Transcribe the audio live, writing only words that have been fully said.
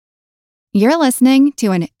You're listening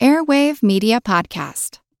to an Airwave Media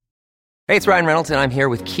Podcast. Hey, it's Ryan Reynolds, and I'm here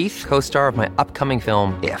with Keith, co-star of my upcoming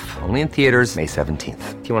film, If, only in theaters May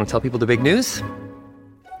 17th. Do you want to tell people the big news?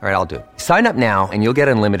 All right, I'll do it. Sign up now and you'll get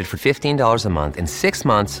unlimited for $15 a month and 6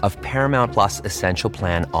 months of Paramount Plus Essential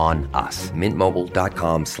Plan on us.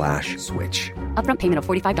 MintMobile.com/switch. Upfront payment of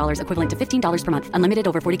 $45 equivalent to $15 per month. Unlimited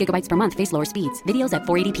over 40 gigabytes per month. Face lower speeds. Videos at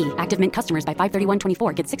 480p. Active Mint customers by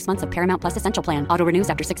 531.24 get 6 months of Paramount Plus Essential Plan. Auto renews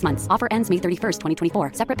after 6 months. Offer ends May 31st,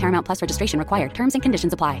 2024. Separate Paramount Plus registration required. Terms and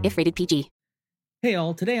conditions apply if rated PG. Hey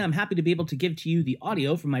all, today I'm happy to be able to give to you the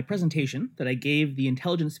audio from my presentation that I gave the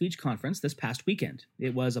Intelligent Speech Conference this past weekend.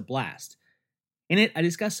 It was a blast. In it, I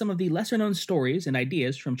discussed some of the lesser-known stories and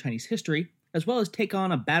ideas from Chinese history, as well as take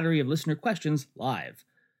on a battery of listener questions live.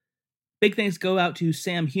 Big thanks go out to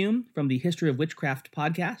Sam Hume from the History of Witchcraft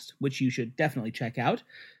podcast, which you should definitely check out,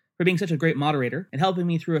 for being such a great moderator and helping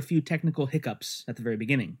me through a few technical hiccups at the very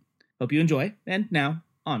beginning. Hope you enjoy, and now,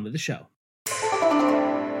 on with the show.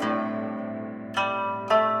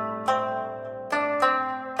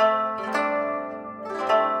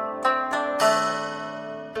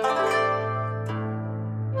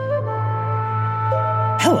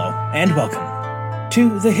 Hello, and welcome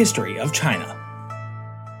to the History of China.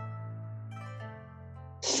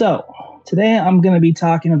 So, today I'm going to be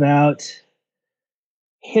talking about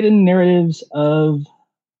hidden narratives of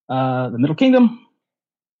the Middle Kingdom,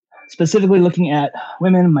 specifically looking at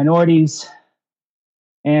women, minorities,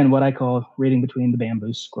 and what I call reading between the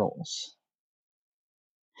bamboo scrolls.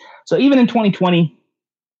 So even in 2020,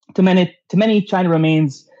 to many, China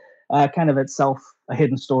remains kind of itself a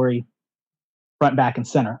hidden story, front, back, and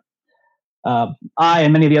center. I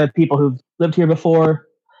and many of the other people who've lived here before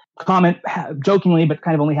comment jokingly, but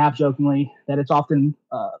kind of only half jokingly, that it's often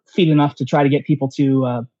feat enough to try to get people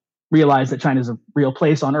to realize that China is a real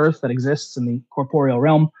place on Earth that exists in the corporeal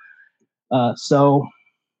realm. So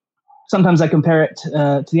sometimes I compare it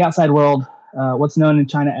to the outside world, what's known in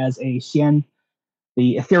China as a xian,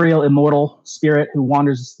 the ethereal, immortal spirit who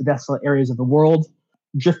wanders the desolate areas of the world,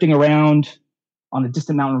 drifting around on a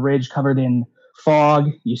distant mountain ridge covered in fog.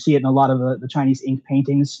 You see it in a lot of the Chinese ink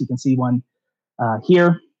paintings. You can see one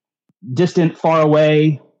here. Distant, far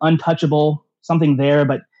away, untouchable, something there,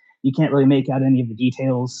 but you can't really make out any of the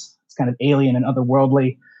details. It's kind of alien and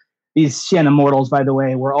otherworldly. These Xian immortals, by the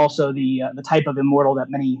way, were also the type of immortal that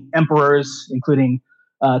many emperors, including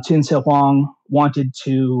Qin Shi Huang, wanted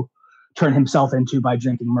to turn himself into by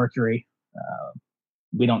drinking mercury.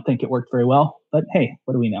 We don't think it worked very well, but hey,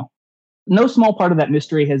 what do we know? No small part of that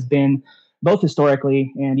mystery has been, both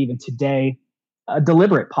historically and even today, a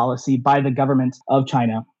deliberate policy by the government of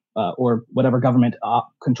China, or whatever government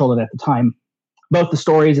controlled it at the time, both the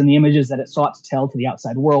stories and the images that it sought to tell to the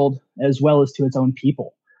outside world, as well as to its own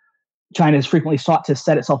people. China has frequently sought to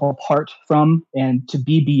set itself apart from and to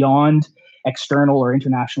be beyond external or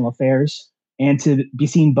international affairs, and to be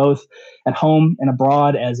seen both at home and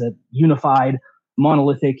abroad as a unified,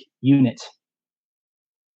 monolithic unit.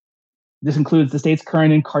 This includes the state's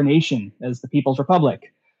current incarnation as the People's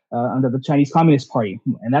Republic under the Chinese Communist Party,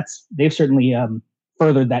 and they've certainly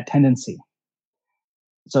furthered that tendency.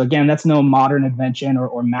 So again, that's no modern invention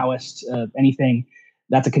or Maoist anything.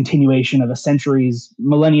 That's a continuation of a centuries,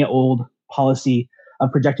 millennia-old policy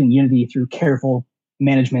of projecting unity through careful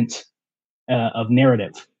management of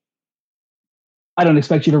narrative. I don't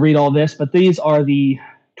expect you to read all this, but these are the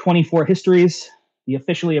 24 histories, the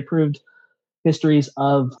officially approved histories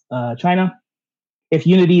of China. If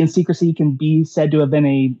unity and secrecy can be said to have been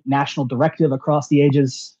a national directive across the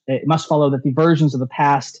ages, it must follow that the versions of the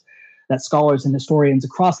past that scholars and historians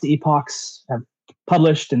across the epochs have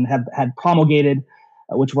published and have had promulgated,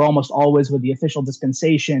 which were almost always with the official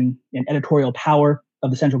dispensation and editorial power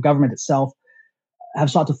of the central government itself,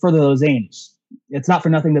 have sought to further those aims. It's not for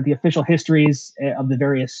nothing that the official histories of the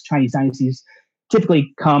various Chinese dynasties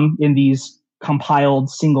typically come in these compiled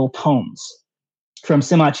single tomes. From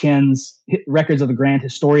Sima Qian's records of the grand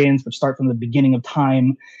historians, which start from the beginning of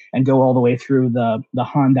time and go all the way through the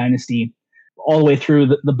Han Dynasty, all the way through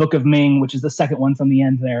the Book of Ming, which is the second one from the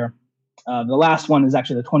end there. The last one is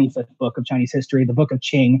actually the 25th book of Chinese history, the Book of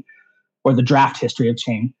Qing, or the draft history of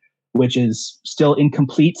Qing, which is still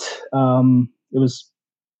incomplete. It was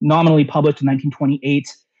nominally published in 1928,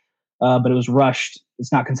 but it was rushed.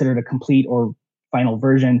 It's not considered a complete or final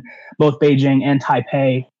version. Both Beijing and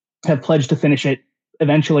Taipei have pledged to finish it.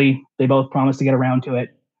 Eventually, they both promised to get around to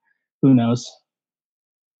it. Who knows?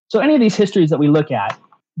 So any of these histories that we look at,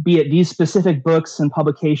 be it these specific books and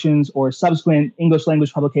publications or subsequent English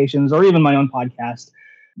language publications, or even my own podcast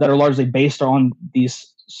that are largely based on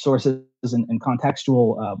these sources and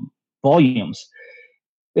contextual volumes,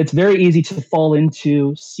 It's very easy to fall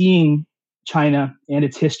into seeing China and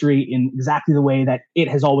its history in exactly the way that it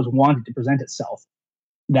has always wanted to present itself.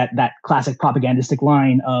 That classic propagandistic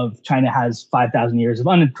line of China has 5,000 years of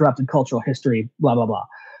uninterrupted cultural history, blah, blah, blah.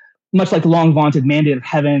 Much like the long vaunted mandate of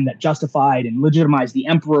heaven that justified and legitimized the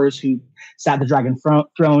emperors who sat the dragon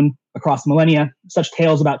throne across millennia, such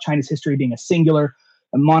tales about China's history being a singular,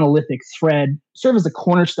 a monolithic thread serve as the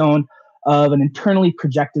cornerstone of an internally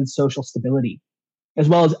projected social stability, as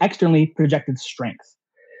well as externally projected strength.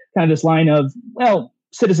 Kind of this line of, well,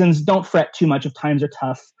 citizens, don't fret too much if times are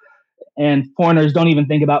tough, and foreigners don't even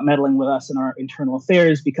think about meddling with us in our internal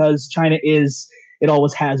affairs because China is, it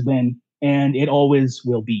always has been, and it always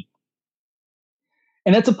will be.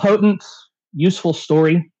 And that's a potent, useful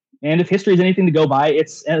story. And if history is anything to go by,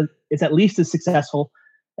 it's at least as successful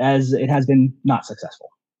as it has been not successful.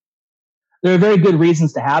 There are very good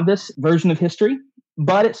reasons to have this version of history,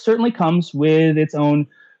 but it certainly comes with its own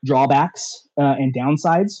drawbacks and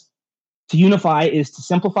downsides. To unify is to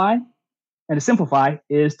simplify, and to simplify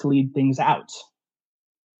is to leave things out.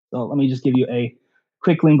 So let me just give you a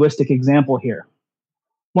quick linguistic example here.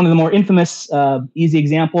 One of the more infamous, easy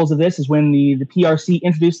examples of this is when the PRC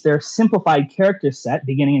introduced their simplified character set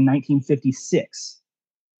beginning in 1956.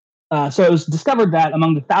 So it was discovered that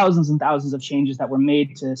among the thousands and thousands of changes that were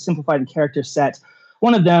made to simplify the character set,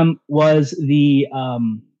 one of them was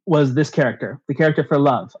this character, the character for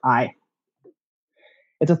love, I.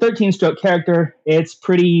 It's a 13-stroke character. It's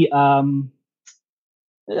pretty, it's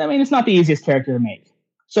not the easiest character to make.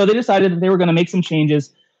 So they decided that they were going to make some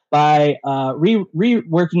changes by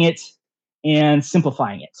reworking it and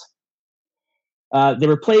simplifying it. They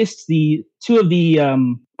replaced the two of the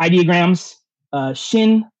ideograms,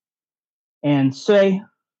 Shin and Sui,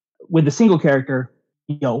 with the single character,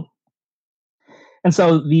 Yo. And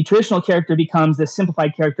so the traditional character becomes this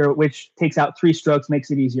simplified character, which takes out 3 strokes,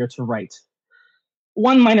 makes it easier to write.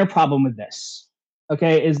 One minor problem with this,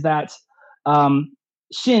 okay, is that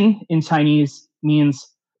Xin in Chinese means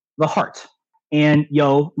the heart, and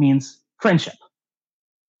Yo means friendship.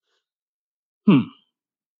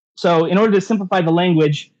 So in order to simplify the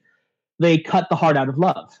language, they cut the heart out of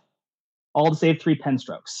love, all to save 3 pen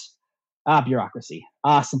strokes. Bureaucracy.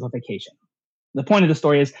 Simplification. The point of the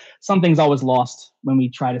story is something's always lost when we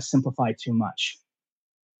try to simplify too much.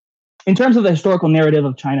 In terms of the historical narrative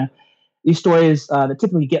of China, these stories that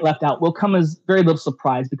typically get left out will come as very little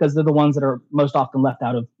surprise because they're the ones that are most often left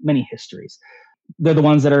out of many histories. They're the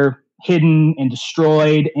ones that are hidden and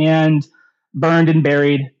destroyed and burned and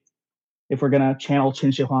buried, if we're going to channel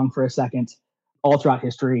Qin Shi Huang for a second, all throughout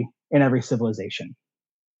history in every civilization.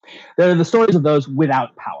 They're the stories of those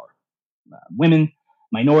without power, women,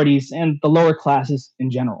 minorities, and the lower classes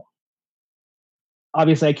in general.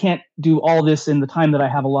 Obviously, I can't do all this in the time that I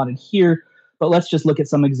have allotted here, but let's just look at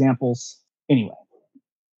some examples anyway.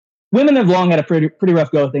 Women have long had a pretty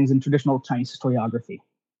rough go of things in traditional Chinese historiography.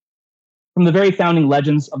 From the very founding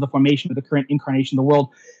legends of the formation of the current incarnation of the world,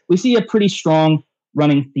 we see a pretty strong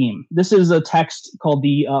running theme. This is a text called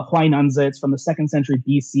the Huainanzi. It's from the 2nd century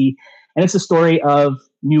BC, and it's the story of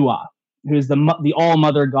Nuwa, who is the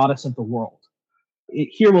all-mother goddess of the world.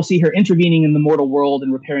 Here we'll see her intervening in the mortal world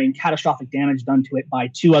and repairing catastrophic damage done to it by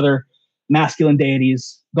 2 other masculine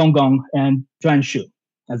deities, Gonggong and Zhuanshu,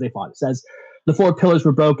 as they fought. It says, the 4 pillars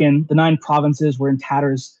were broken, the 9 provinces were in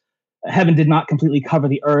tatters, heaven did not completely cover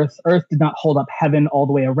the earth did not hold up heaven all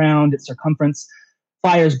the way around its circumference,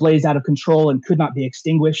 fires blazed out of control and could not be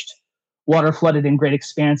extinguished, water flooded in great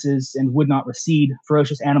expanses and would not recede,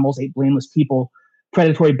 ferocious animals ate blameless people,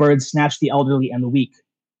 predatory birds snatched the elderly and the weak.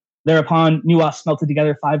 Thereupon, Nuwa smelted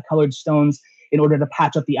together 5 colored stones in order to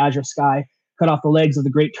patch up the azure sky, cut off the legs of the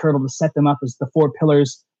great turtle to set them up as the 4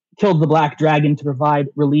 pillars, killed the black dragon to provide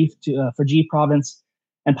relief for Ji province,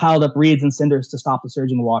 and piled up reeds and cinders to stop the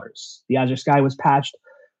surging waters. The azure sky was patched,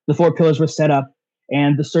 the 4 pillars were set up,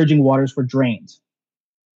 and the surging waters were drained.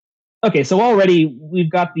 Okay, so already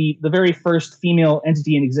we've got the very first female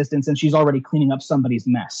entity in existence, and she's already cleaning up somebody's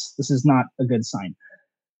mess. This is not a good sign.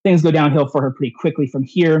 Things go downhill for her pretty quickly from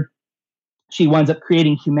here. She winds up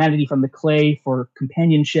creating humanity from the clay for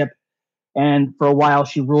companionship, and for a while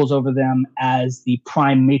she rules over them as the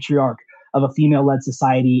prime matriarch of a female-led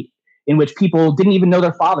society in which people didn't even know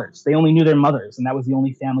their fathers. They only knew their mothers, and that was the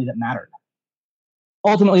only family that mattered.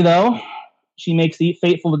 Ultimately, though, she makes the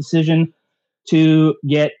fateful decision to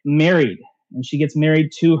get married, and she gets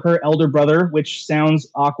married to her elder brother, which sounds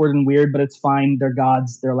awkward and weird, but it's fine. They're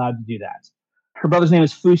gods. They're allowed to do that. Her brother's name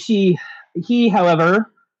is Fuxi. He,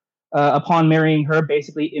 however, upon marrying her,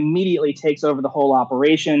 basically immediately takes over the whole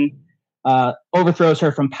operation, overthrows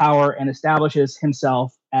her from power, and establishes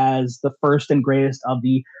himself as the first and greatest of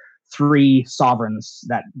the three sovereigns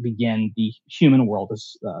that begin the human world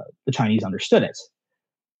as the Chinese understood it.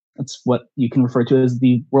 That's what you can refer to as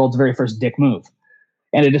the world's very first dick move.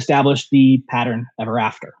 And it established the pattern ever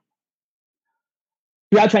after.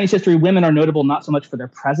 Throughout Chinese history, women are notable not so much for their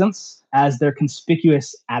presence as their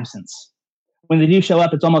conspicuous absence. When they do show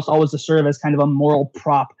up, it's almost always to serve as kind of a moral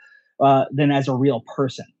prop than as a real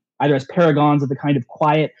person, either as paragons of the kind of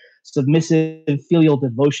quiet, submissive, filial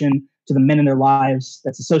devotion to the men in their lives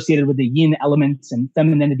that's associated with the yin elements and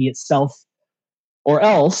femininity itself, or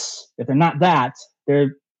else, if they're not that,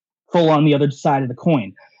 they're full on the other side of the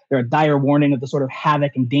coin. They're a dire warning of the sort of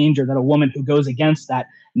havoc and danger that a woman who goes against that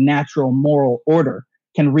natural moral order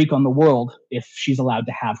can wreak on the world if she's allowed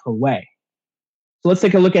to have her way. So let's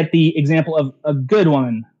take a look at the example of a good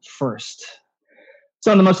woman first.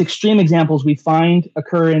 Some of the most extreme examples we find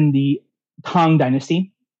occur in the Tang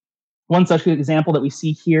Dynasty. One such example that we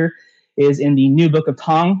see here is in the New Book of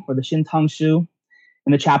Tang, or the Xin Tang Shu,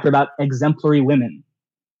 in the chapter about exemplary women.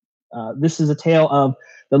 This is a tale of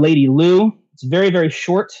the Lady Lu. It's very, very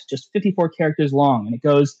short, just 54 characters long. And it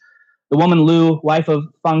goes, the woman Lu, wife of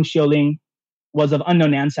Fang Xiuling, was of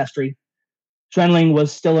unknown ancestry. Xuanling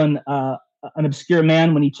was still an obscure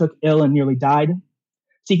man when he took ill and nearly died.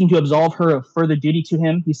 Seeking to absolve her of further duty to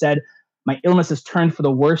him, he said, "My illness has turned for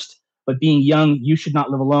the worst, but being young, you should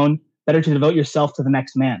not live alone. Better to devote yourself to the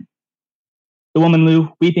next man." The woman Lu,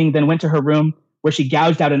 weeping, then went to her room, where she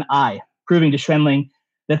gouged out an eye, proving to Xuanling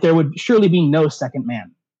that there would surely be no second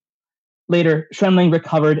man. Later, Xuanling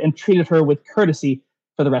recovered and treated her with courtesy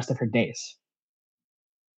for the rest of her days.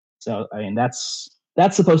 So, I mean, that's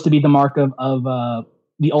supposed to be the mark of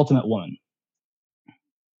the ultimate woman.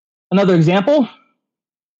 Another example,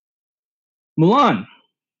 Mulan.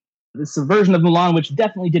 This is a version of Mulan which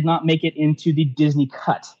definitely did not make it into the Disney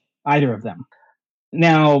cut, either of them.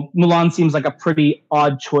 Now, Mulan seems like a pretty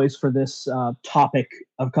odd choice for this topic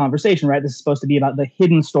of conversation, right? This is supposed to be about the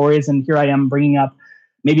hidden stories, and here I am bringing up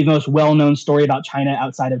maybe the most well-known story about China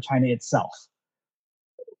outside of China itself.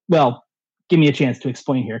 Well, give me a chance to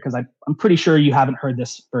explain here, because I'm pretty sure you haven't heard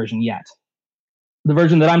this version yet. The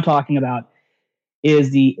version that I'm talking about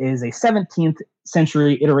is a 17th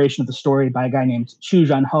century iteration of the story by a guy named Chu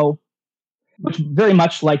Zhanhou, which very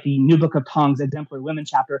much like the New Book of Tang's exemplary women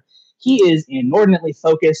chapter, he is inordinately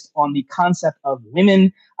focused on the concept of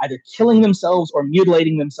women either killing themselves or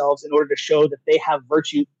mutilating themselves in order to show that they have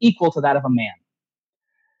virtue equal to that of a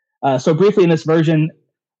man. So briefly in this version,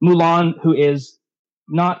 Mulan, who is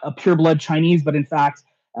not a pure-blood Chinese, but in fact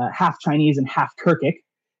half Chinese and half Turkic,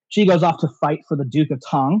 she goes off to fight for the Duke of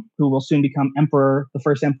Tang, who will soon become emperor, the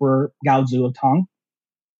first emperor Gaozu of Tang,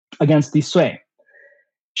 against the Sui.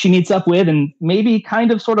 She meets up with, and maybe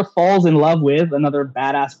kind of sort of falls in love with, another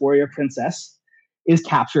badass warrior princess, is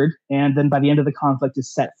captured, and then by the end of the conflict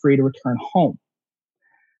is set free to return home.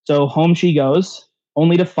 So home she goes,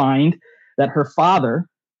 only to find that her father,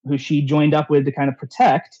 who she joined up with to kind of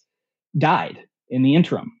protect, died in the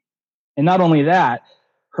interim. And not only that,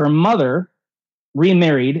 her mother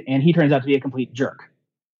remarried, and he turns out to be a complete jerk.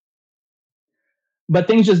 But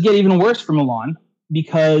things just get even worse for Mulan,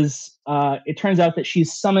 because it turns out that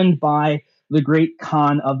she's summoned by the great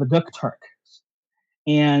Khan of the Duk Turks,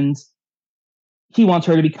 and he wants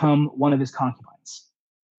her to become one of his concubines.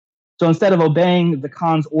 So instead of obeying the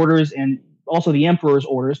Khan's orders and also the emperor's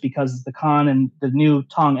orders, because the Khan and the new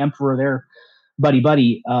Tang emperor, they're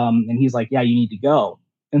buddy-buddy, and he's like, yeah, you need to go.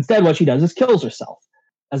 Instead, what she does is kills herself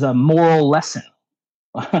as a moral lesson,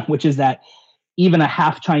 which is that even a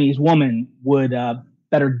half Chinese woman would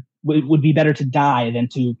be better to die than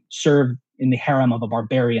to serve in the harem of a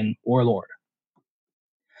barbarian warlord.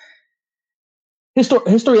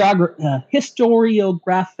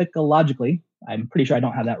 Historiographicologically, I'm pretty sure I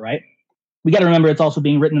don't have that right. We got to remember it's also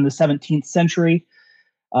being written in the 17th century.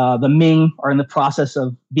 The Ming are in the process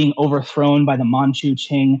of being overthrown by the Manchu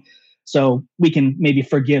Qing. So we can maybe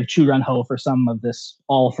forgive Chu Zhanhou for some of this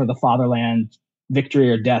all for the fatherland,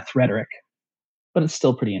 victory or death rhetoric. But it's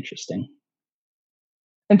still pretty interesting.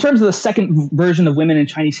 In terms of the second version of women in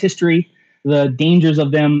Chinese history, the dangers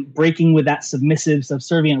of them breaking with that submissive,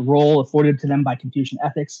 subservient role afforded to them by Confucian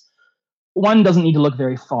ethics, one doesn't need to look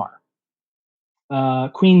very far.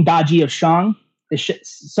 Queen Daji of Shang is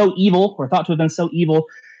so evil, or thought to have been so evil,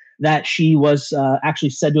 that she was actually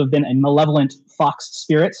said to have been a malevolent fox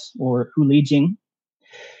spirit, or Hu Li Jing.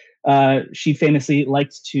 She famously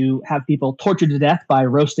liked to have people tortured to death by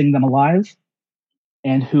roasting them alive,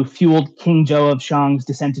 and who fueled King Zhou of Shang's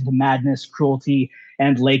descent into madness, cruelty,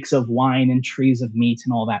 and lakes of wine and trees of meat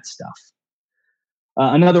and all that stuff.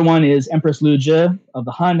 Another one is Empress Lu Zhi of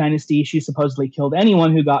the Han Dynasty. She supposedly killed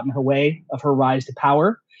anyone who got in her way of her rise to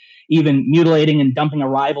power, even mutilating and dumping a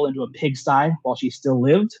rival into a pigsty while she still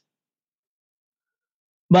lived.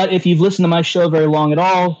 But if you've listened to my show very long at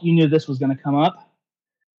all, you knew this was going to come up.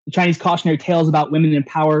 The Chinese cautionary tales about women in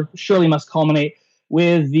power surely must culminate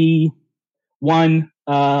with the one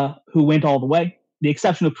who went all the way, the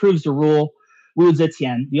exception who proves the rule, Wu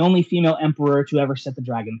Zetian, the only female emperor to ever set the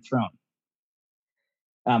dragon throne.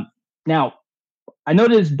 Now, I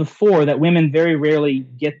noticed before that women very rarely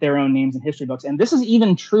get their own names in history books, and this is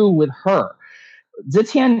even true with her.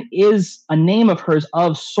 Zetian is a name of hers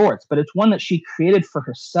of sorts, but it's one that she created for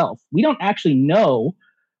herself. We don't actually know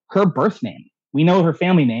her birth name. We know her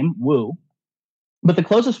family name, Wu, but the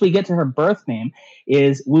closest we get to her birth name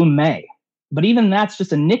is Wu Mei. But even that's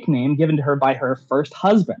just a nickname given to her by her first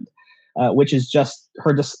husband, which is just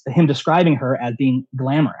him describing her as being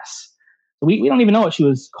glamorous. We don't even know what she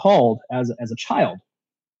was called as a child.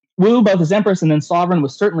 Wu, both as empress and then sovereign,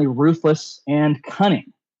 was certainly ruthless and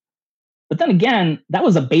cunning. But then again, that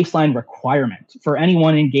was a baseline requirement for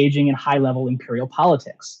anyone engaging in high-level imperial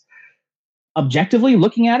politics. Objectively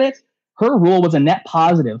looking at it, her rule was a net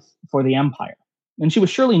positive for the empire, and she was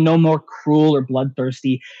surely no more cruel or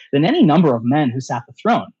bloodthirsty than any number of men who sat the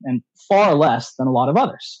throne, and far less than a lot of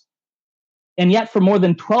others. And yet, for more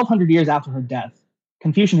than 1,200 years after her death,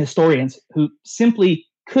 Confucian historians who simply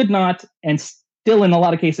could not, and still in a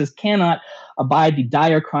lot of cases cannot, abide the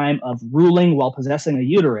dire crime of ruling while possessing a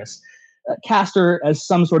uterus, cast her as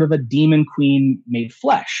some sort of a demon queen made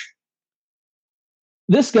flesh.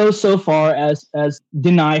 This goes so far as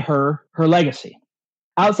deny her legacy.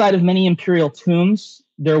 Outside of many imperial tombs,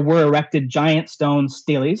 there were erected giant stone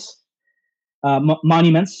steles,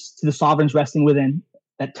 monuments to the sovereigns resting within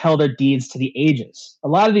that tell their deeds to the ages. A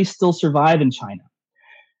lot of these still survive in China.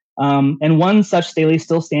 And one such stele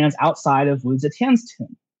still stands outside of Wu Zetian's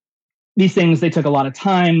tomb. These things, they took a lot of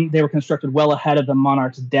time. They were constructed well ahead of the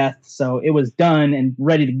monarch's death, so it was done and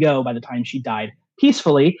ready to go by the time she died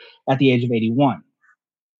peacefully at the age of 81.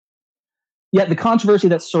 Yet the controversy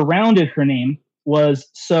that surrounded her name was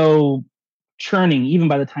so churning, even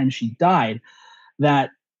by the time she died, that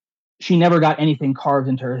she never got anything carved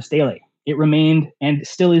into her stele. It remained, and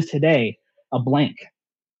still is today, a blank.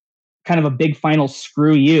 Kind of a big final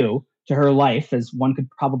screw you to her life, as one could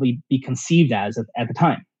probably be conceived as at the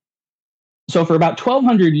time. So for about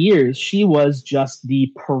 1,200 years, she was just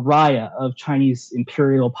the pariah of Chinese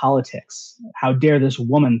imperial politics. How dare this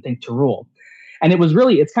woman think to rule? And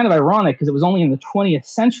it's kind of ironic because it was only in the 20th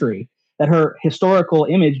century that her historical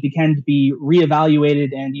image began to be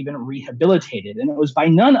reevaluated and even rehabilitated. And it was by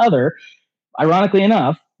none other, ironically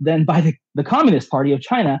enough, than by the Communist Party of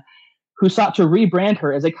China, who sought to rebrand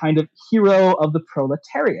her as a kind of hero of the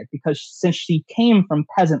proletariat, because since she came from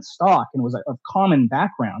peasant stock and was of common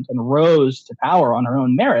background and rose to power on her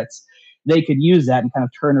own merits, they could use that and kind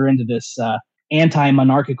of turn her into this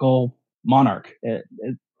anti-monarchical monarch. It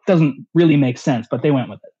doesn't really make sense, but they went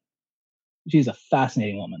with it. She's a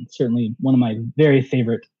fascinating woman, certainly one of my very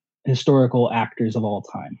favorite historical actors of all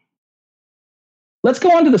time. Let's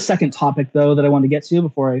go on to the second topic, though, that I want to get to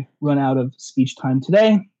before I run out of speech time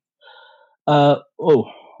today.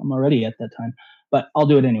 I'm already at that time, but I'll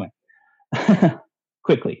do it anyway.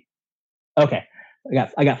 Quickly. Okay,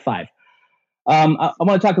 I got 5. I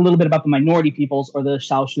want to talk a little bit about the minority peoples, or the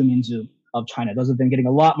Shaoshu Minzu of China. Those have been getting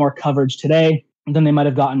a lot more coverage today than they might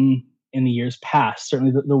have gotten in the years past.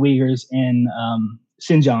 Certainly the Uyghurs in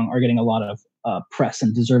Xinjiang are getting a lot of press,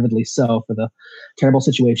 and deservedly so, for the terrible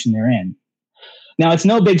situation they're in. Now, it's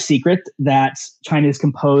no big secret that China is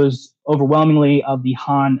composed overwhelmingly of the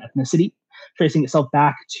Han ethnicity, tracing itself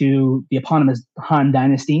back to the eponymous Han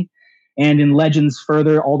Dynasty, and in legends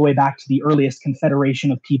further all the way back to the earliest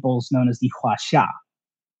confederation of peoples known as the Huaxia.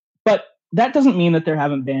 But that doesn't mean that there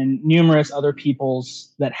haven't been numerous other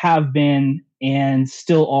peoples that have been and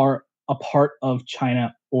still are a part of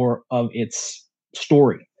China or of its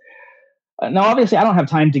story. Now, obviously, I don't have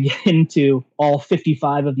time to get into all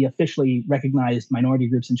 55 of the officially recognized minority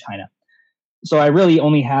groups in China, so I really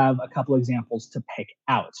only have a couple examples to pick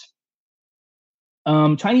out.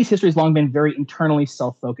 Chinese history has long been very internally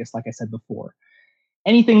self-focused, like I said before.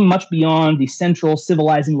 Anything much beyond the central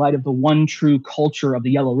civilizing light of the one true culture of the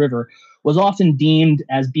Yellow River was often deemed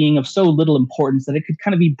as being of so little importance that it could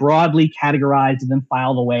kind of be broadly categorized and then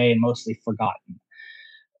filed away and mostly forgotten.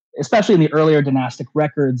 Especially in the earlier dynastic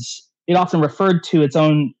records, it often referred to its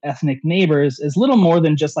own ethnic neighbors as little more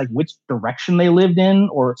than just like which direction they lived in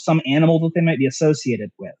or some animal that they might be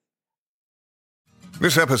associated with.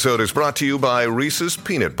 This episode is brought to you by Reese's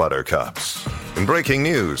Peanut Butter Cups. In breaking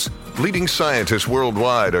news, Leading scientists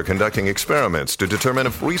worldwide are conducting experiments to determine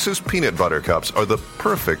if Reese's Peanut Butter Cups are the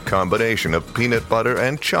perfect combination of peanut butter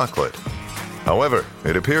and chocolate. However,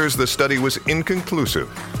 it appears the study was inconclusive,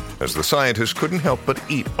 as the scientists couldn't help but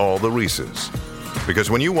eat all the Reese's. Because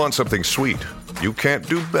when you want something sweet, you can't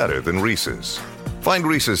do better than Reese's. Find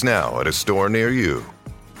Reese's now at a store near you.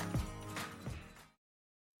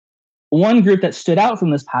 One group that stood out from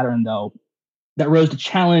this pattern, though, that rose to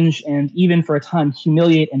challenge and even for a time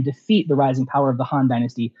humiliate and defeat the rising power of the Han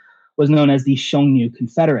Dynasty, was known as the Xiongnu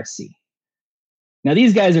Confederacy. Now,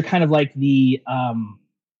 these guys are kind of like the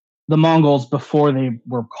Mongols before they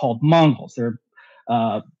were called Mongols. They're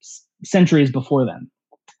centuries before them.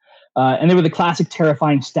 And they were the classic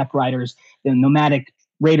terrifying steppe riders, the nomadic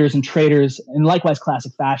raiders and traders, and likewise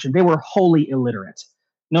classic fashion. They were wholly illiterate,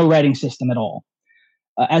 no writing system at all.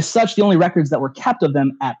 As such, the only records that were kept of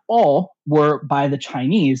them at all were by the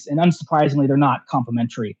Chinese, and unsurprisingly, they're not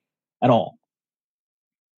complimentary at all.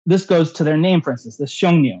 This goes to their name, for instance, the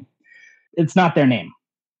Xiongnu. It's not their name.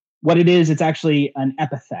 What it is, it's actually an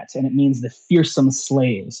epithet, and it means the fearsome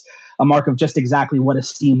slaves, a mark of just exactly what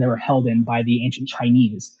esteem they were held in by the ancient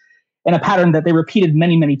Chinese, and a pattern that they repeated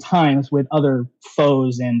many, many times with other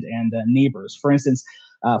foes and neighbors. For instance,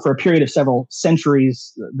 for a period of several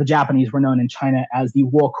centuries, the Japanese were known in China as the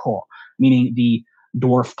Wokou, meaning the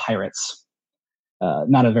dwarf pirates.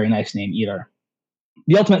 Not a very nice name either.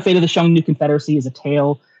 The ultimate fate of the Xiongnu Confederacy is a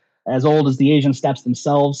tale as old as the Asian steppes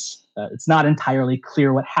themselves. It's not entirely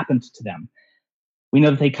clear what happened to them. We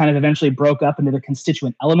know that they kind of eventually broke up into their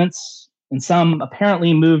constituent elements, and some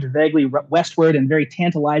apparently moved vaguely westward, and very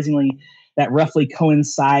tantalizingly, that roughly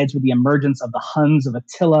coincides with the emergence of the Huns of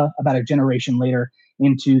Attila about a generation later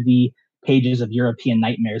into the pages of European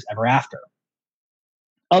nightmares ever after.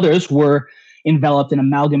 Others were enveloped and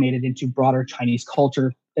amalgamated into broader Chinese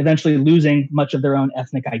culture, eventually losing much of their own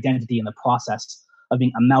ethnic identity in the process of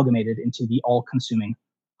being amalgamated into the all-consuming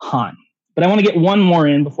Han. But I want to get one more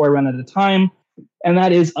in before I run out of time, and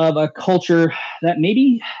that is of a culture that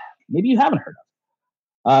maybe you haven't heard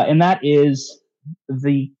of. And that is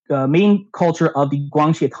the main culture of the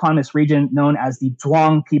Guangxi Autonomous Region, known as the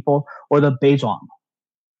Zhuang people or the Beizhuang.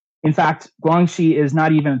 In fact, Guangxi is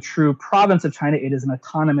not even a true province of China. It is an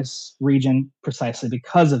autonomous region precisely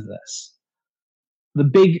because of this. The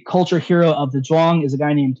big culture hero of the Zhuang is a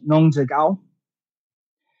guy named Nong Zhigao.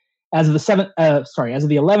 As of the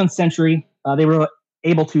 11th century, they were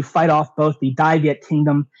able to fight off both the Dai Viet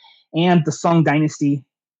Kingdom and the Song Dynasty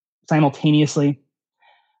simultaneously,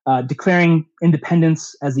 declaring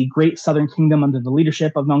independence as the Great Southern Kingdom under the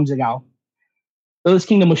leadership of Nong Zhigao. Though this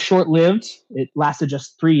kingdom was short-lived, it lasted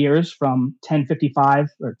just 3 years, from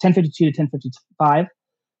 1052 to 1055.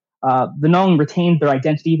 The Nong retained their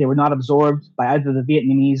identity. They were not absorbed by either the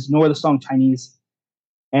Vietnamese nor the Song Chinese,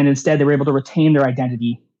 and instead they were able to retain their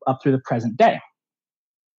identity up through the present day.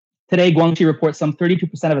 Today, Guangxi reports some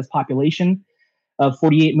 32% of its population of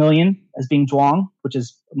 48 million as being Zhuang, which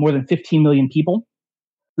is more than 15 million people.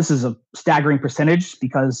 This is a staggering percentage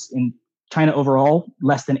because in China overall,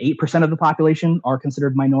 less than 8% of the population are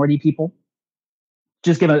considered minority people.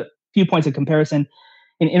 Just give a few points of comparison.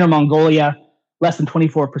 In Inner Mongolia, less than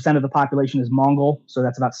 24% of the population is Mongol, so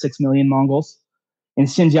that's about 6 million Mongols. In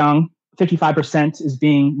Xinjiang, 55% is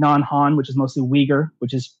being non-Han, which is mostly Uyghur,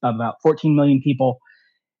 which is about 14 million people.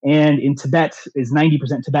 And in Tibet is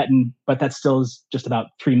 90% Tibetan, but that still is just about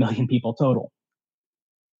 3 million people total.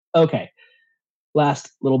 Okay,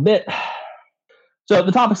 last little bit. So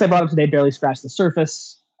the topics I brought up today barely scratched the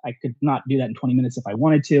surface. I could not do that in 20 minutes if I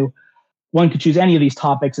wanted to. One could choose any of these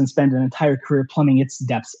topics and spend an entire career plumbing its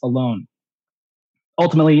depths alone.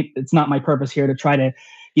 Ultimately, it's not my purpose here to try to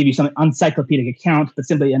give you some encyclopedic account, but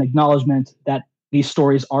simply an acknowledgement that these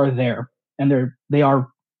stories are there, and they are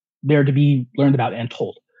there to be learned about and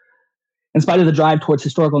told. In spite of the drive towards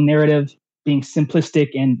historical narrative being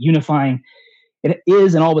simplistic and unifying, it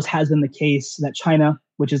is and always has been the case that China,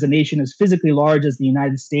 which is a nation as physically large as the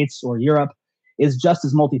United States or Europe, is just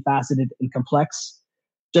as multifaceted and complex.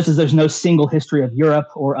 Just as there's no single history of Europe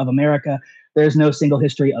or of America, there's no single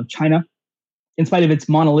history of China. In spite of its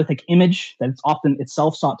monolithic image that it's often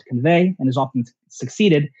itself sought to convey and has often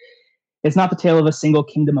succeeded, it's not the tale of a single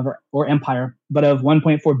kingdom or empire, but of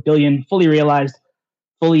 1.4 billion fully realized,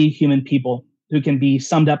 fully human people who can be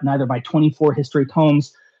summed up neither by 24 history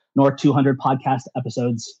tomes nor 200 podcast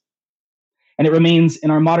episodes. And it remains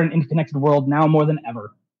in our modern interconnected world now more than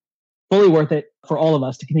ever, fully worth it for all of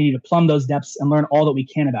us to continue to plumb those depths and learn all that we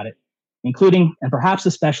can about it, including, and perhaps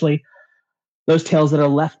especially, those tales that are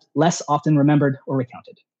left less often remembered or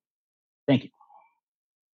recounted. Thank you.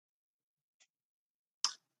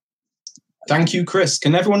 Thank you, Chris.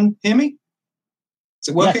 Can everyone hear me? Is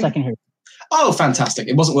it working? Yes, I can hear you. Oh, fantastic.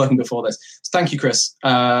 It wasn't working before this. So thank you, Chris.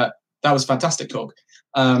 That was fantastic talk.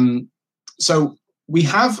 So we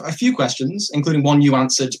have a few questions, including one you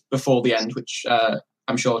answered before the end, which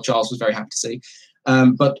I'm sure Charles was very happy to see.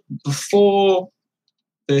 But before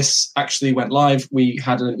this actually went live, we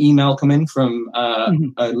had an email come in from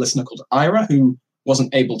a listener called Ira, who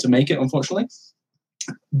wasn't able to make it, unfortunately.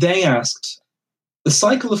 They asked, the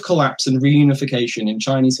cycle of collapse and reunification in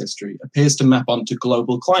Chinese history appears to map onto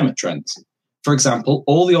global climate trends. For example,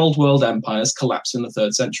 all the old world empires collapsed in the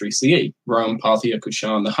 3rd century CE, Rome, Parthia,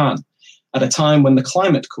 Kushan, and the Han, at a time when the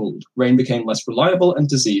climate cooled, rain became less reliable, and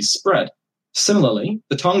disease spread. Similarly,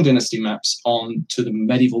 the Tang dynasty maps on to the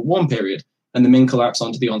medieval warm period, and the Ming collapse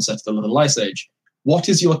onto the onset of the Little Ice Age. What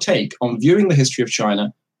is your take on viewing the history of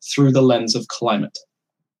China through the lens of climate?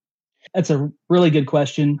 That's a really good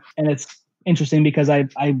question, and it's interesting because I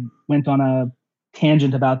went on a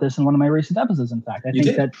tangent about this in one of my recent episodes. In fact, I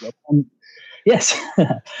think that yes,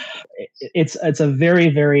 it's a very,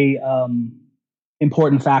 very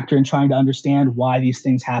important factor in trying to understand why these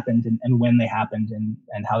things happened and when they happened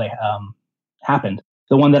and how they happened.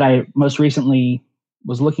 The one that I most recently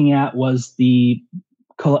was looking at was the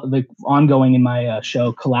ongoing in my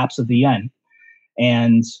show Collapse of the Yuan,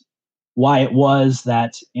 and why it was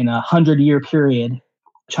that in a 100-year period,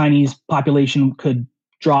 Chinese population could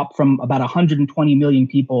drop from about 120 million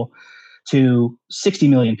people to 60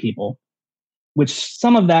 million people, which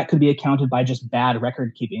some of that could be accounted by just bad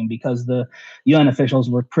record keeping because the UN officials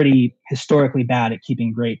were pretty historically bad at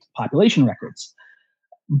keeping great population records.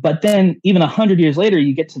 But then even 100 years later,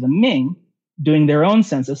 you get to the Ming doing their own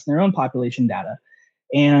census and their own population data.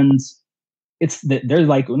 And they're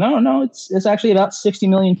like, no, it's actually about 60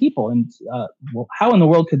 million people. And well, how in the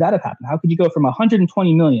world could that have happened? How could you go from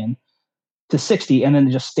 120 million to 60 and then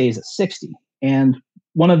it just stays at 60? And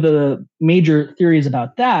one of the major theories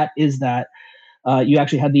about that is that you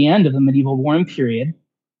actually had the end of the medieval warm period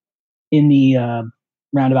in the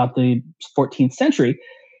round about the 14th century.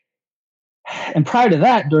 And prior to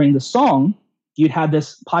that, during the Song, you'd had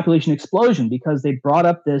this population explosion because they brought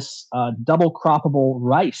up this double croppable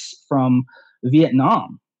rice from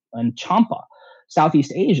Vietnam and Champa,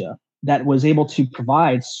 Southeast Asia, that was able to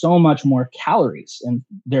provide so much more calories and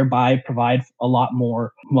thereby provide a lot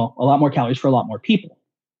more calories for a lot more people.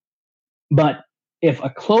 But if a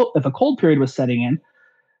cold period was setting in,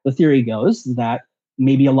 the theory goes that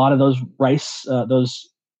maybe a lot of those rice, those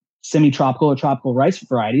semi-tropical or tropical rice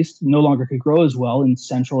varieties no longer could grow as well in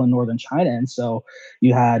central and northern China. And so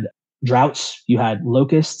you had droughts, you had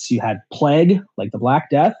locusts, you had plague, like the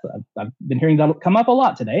Black Death. I've been hearing that come up a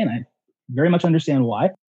lot today, and I very much understand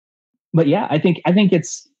why. But yeah, I think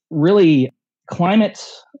it's really climate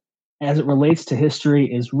as it relates to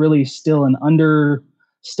history is really still an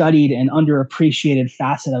understudied and underappreciated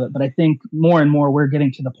facet of it. But I think more and more we're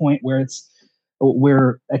getting to the point where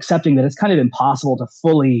we're accepting that it's kind of impossible to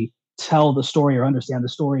fully tell the story or understand the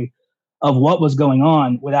story of what was going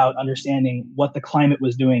on without understanding what the climate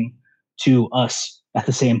was doing to us at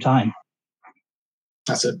the same time.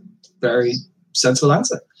 That's a very sensible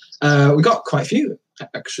answer. We got quite a few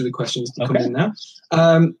actually questions coming in now.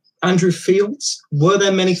 Andrew Fields, were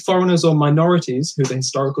there many foreigners or minorities who the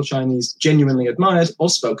historical Chinese genuinely admired or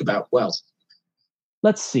spoke about well?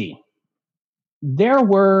 Let's see. There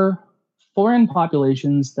were foreign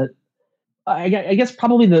populations that I guess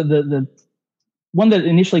probably the one that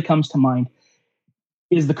initially comes to mind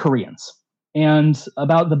is the Koreans. And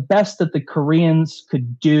about the best that the Koreans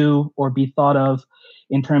could do or be thought of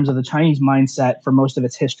in terms of the Chinese mindset for most of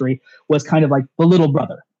its history was kind of like the little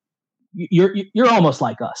brother. You're almost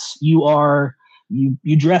like us. You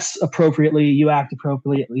dress appropriately, you act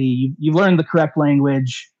appropriately, you learn the correct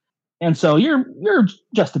language, and so you're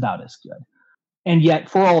just about as good. And yet,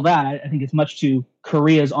 for all that, I think it's much to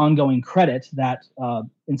Korea's ongoing credit that,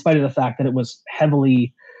 in spite of the fact that it was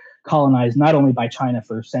heavily colonized not only by China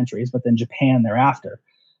for centuries, but then Japan thereafter,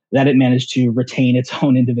 that it managed to retain its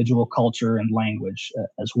own individual culture and language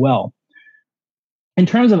as well. In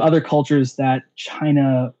terms of other cultures that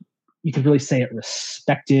China, you could really say it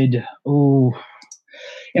respected.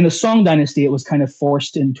 In the Song dynasty, it was kind of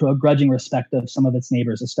forced into a grudging respect of some of its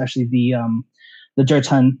neighbors, especially the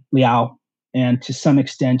Zhechen Liao, and to some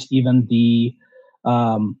extent even the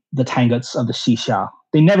Tanguts of the Xixia.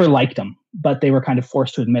 They never liked them, but they were kind of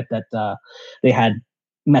forced to admit that they had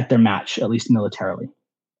met their match, at least militarily.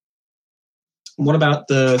 What about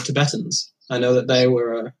the Tibetans? I know that they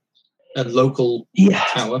were a local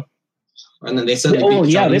power, and then they certainly beat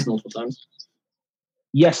the Chinese multiple times.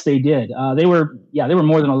 Yes, they did. They were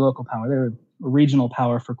more than a local power. They were regional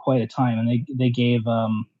power for quite a time, and they gave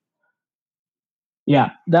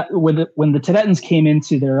that when the Tibetans came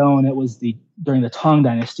into their own, it was during the Tang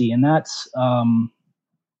Dynasty, and that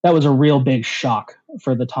was a real big shock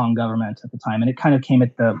for the Tang government at the time, and it kind of came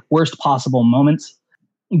at the worst possible moment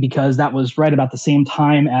because that was right about the same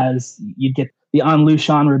time as you'd get the An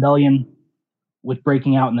Lushan rebellion with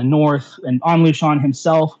breaking out in the north, and An Lushan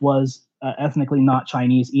himself was ethnically not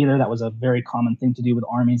Chinese either. That was a very common thing to do with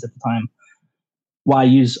armies at the time. Why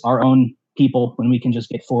use our own people when we can just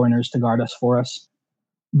get foreigners to guard us for us?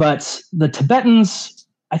 But the Tibetans,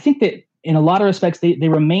 I think that in a lot of respects, they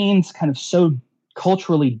remained kind of so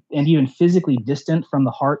culturally and even physically distant from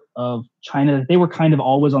the heart of China that they were kind of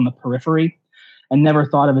always on the periphery and never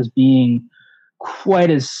thought of as being quite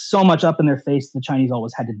as so much up in their face. The Chinese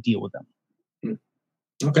always had to deal with them.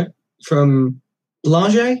 Okay. From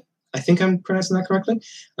Blage, I think I'm pronouncing that correctly.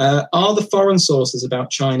 Are the foreign sources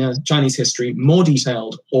about Chinese history more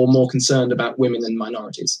detailed or more concerned about women and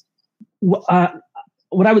minorities?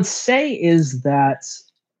 What I would say is that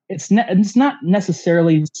it's not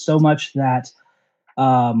necessarily so much that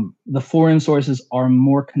the foreign sources are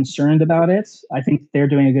more concerned about it. I think they're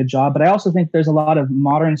doing a good job, but I also think there's a lot of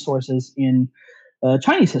modern sources in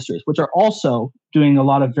Chinese histories, which are also doing a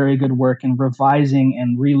lot of very good work in revising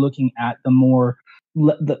and relooking at the more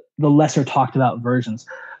the lesser talked about versions.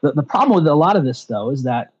 The problem with a lot of this, though, is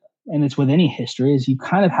that, and it's with any history, is you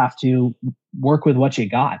kind of have to work with what you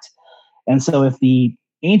got. And so if the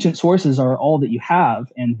ancient sources are all that you have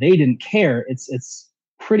and they didn't care, it's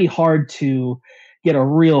pretty hard to get a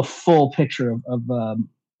real full picture of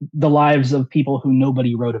the lives of people who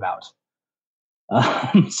nobody wrote about.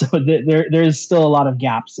 So there's still a lot of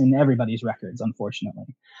gaps in everybody's records,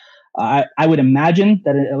 unfortunately. I would imagine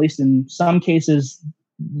that at least in some cases,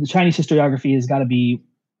 the Chinese historiography has got to be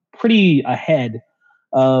pretty ahead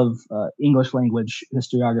of English language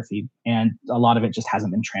historiography, and a lot of it just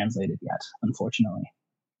hasn't been translated yet, unfortunately.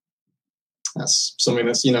 That's something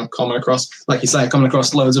that's common across, like you say, common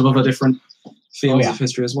across loads of other different fields of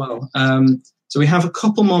history as well. So we have a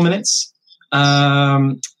couple more minutes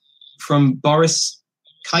from Boris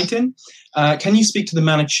Kaitin. Can you speak to the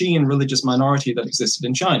Manichaean religious minority that existed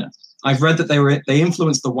in China? I've read that they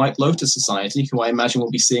influenced the White Lotus Society, who I imagine we'll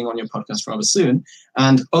be seeing on your podcast rather soon,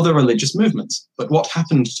 and other religious movements. But what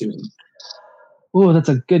happened to them? Oh, that's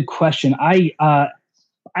a good question.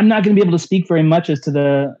 I'm not going to be able to speak very much as to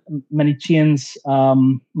the Manichaeans,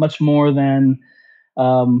 much more than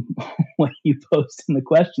what you post in the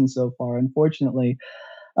question so far. Unfortunately,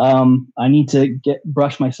 I need to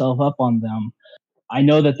brush myself up on them. I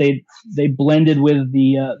know that they blended with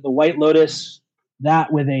the White Lotus,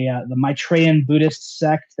 that with the Maitreyan Buddhist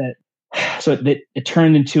sect, so it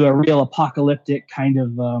turned into a real apocalyptic kind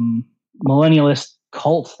of millennialist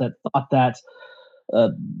cult that thought that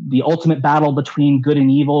the ultimate battle between good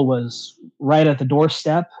and evil was right at the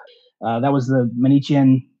doorstep. That was the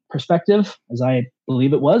Manichaean perspective, as I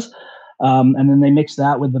believe it was. And then they mixed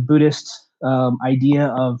that with the Buddhist idea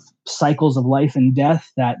of cycles of life and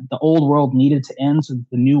death, that the old world needed to end so that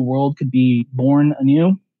the new world could be born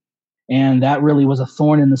anew. And that really was a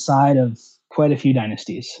thorn in the side of quite a few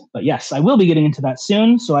dynasties. But yes, I will be getting into that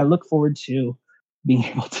soon. So I look forward to being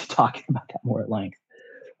able to talk about that more at length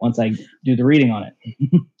once I do the reading on it.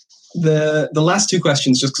 The last two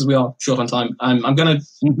questions, just because we are short on time, I'm going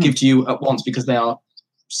to give to you at once because they are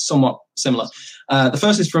somewhat similar. The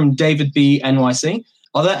first is from David B. NYC.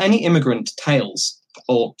 Are there any immigrant tales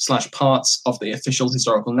or / parts of the official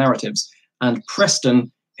historical narratives? And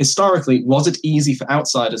Preston, historically, was it easy for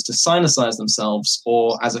outsiders to sinicize themselves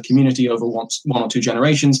or as a community over one or two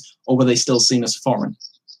generations, or were they still seen as foreign?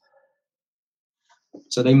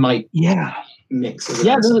 So they might mix.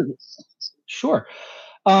 Sure.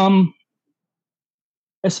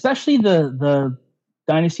 Especially the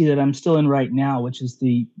dynasty that I'm still in right now, which is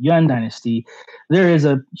the Yuan dynasty, there is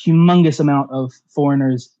a humongous amount of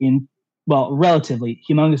foreigners relatively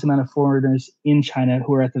humongous amount of foreigners in China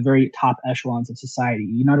who are at the very top echelons of society.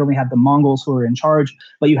 You not only have the Mongols who are in charge,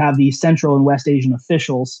 but you have the Central and West Asian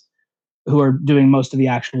officials who are doing most of the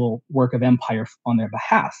actual work of empire on their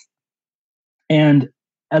behalf. And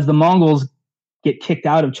as the Mongols get kicked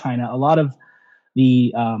out of China, a lot of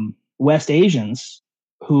the West Asians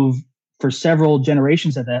who've for several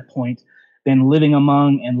generations at that point been living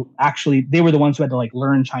among, and actually they were the ones who had to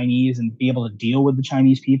learn Chinese and be able to deal with the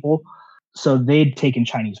Chinese people. So they'd taken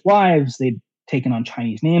Chinese wives, they'd taken on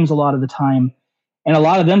Chinese names a lot of the time. And a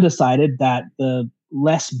lot of them decided that the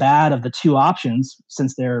less bad of the two options,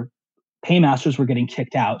 since their paymasters were getting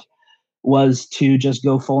kicked out, was to just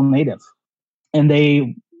go full native. And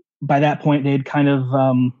by that point, they'd kind of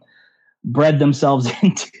bred themselves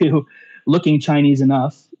into looking Chinese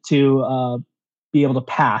enough to be able to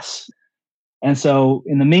pass. And so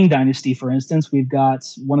in the Ming Dynasty, for instance, we've got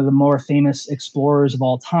one of the more famous explorers of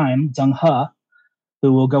all time, Zheng He,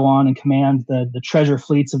 who will go on and command the treasure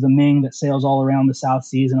fleets of the Ming that sails all around the South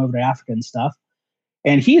Seas and over to Africa and stuff.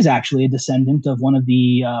 And he's actually a descendant of one of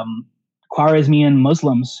the Khwarezmian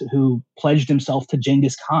Muslims who pledged himself to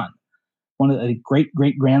Genghis Khan, one of the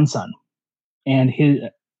great-great-grandson. And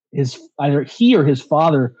his either he or his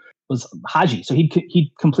father was Haji, so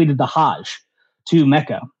he completed the Hajj to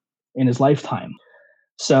Mecca in his lifetime.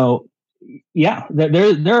 So yeah,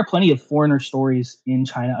 there are plenty of foreigner stories in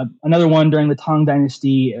China. Another one during the Tang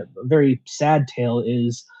Dynasty, a very sad tale,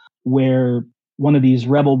 is where one of these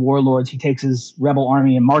rebel warlords, he takes his rebel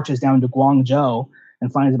army and marches down to Guangzhou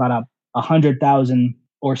and finds about 100,000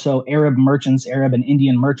 or so Arab merchants, Arab and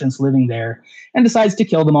Indian merchants living there, and decides to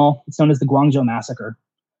kill them all. It's known as the Guangzhou Massacre.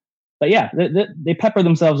 But yeah, they pepper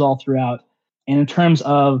themselves all throughout. And in terms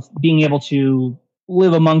of being able to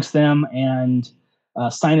live amongst them and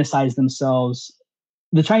sinicize themselves,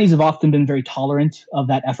 the Chinese have often been very tolerant of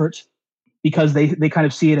that effort because they kind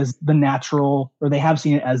of see it as the natural, or they have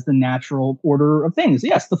seen it as the natural order of things.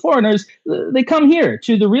 Yes, the foreigners, they come here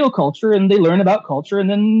to the real culture and they learn about culture and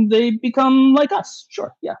then they become like us.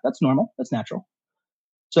 Sure, yeah, that's normal, that's natural.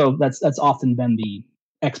 So that's often been the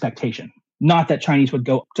expectation. Not that Chinese would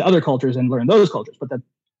go to other cultures and learn those cultures, but that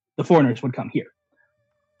the foreigners would come here.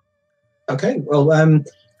 Okay, well,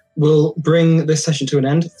 we'll bring this session to an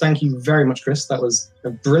end. Thank you very much, Chris. That was a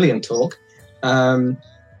brilliant talk.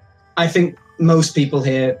 I think most people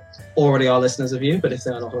here already are listeners of you, but if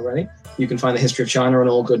they're not already, you can find the History of China on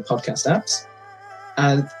all good podcast apps.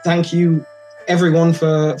 And thank you, everyone,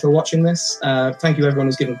 for watching this. Thank you, everyone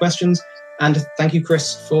who's given questions. And thank you,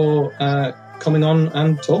 Chris, for coming on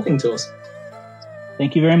and talking to us.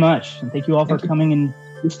 Thank you very much. And thank you all for coming and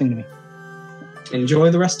listening to me. Enjoy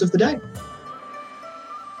the rest of the day.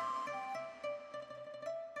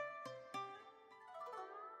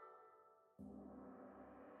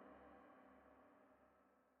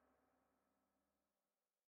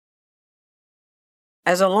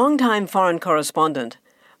 As a longtime foreign correspondent,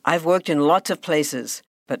 I've worked in lots of places,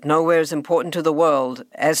 but nowhere as important to the world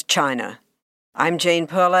as China. I'm Jane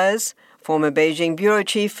Perlez, former Beijing bureau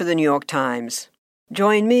chief for the New York Times.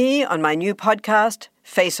 Join me on my new podcast,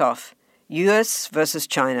 Face Off, U.S. versus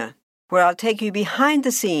China, where I'll take you behind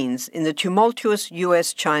the scenes in the tumultuous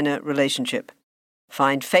U.S.-China relationship.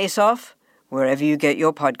 Find Face Off wherever you get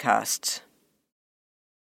your podcasts.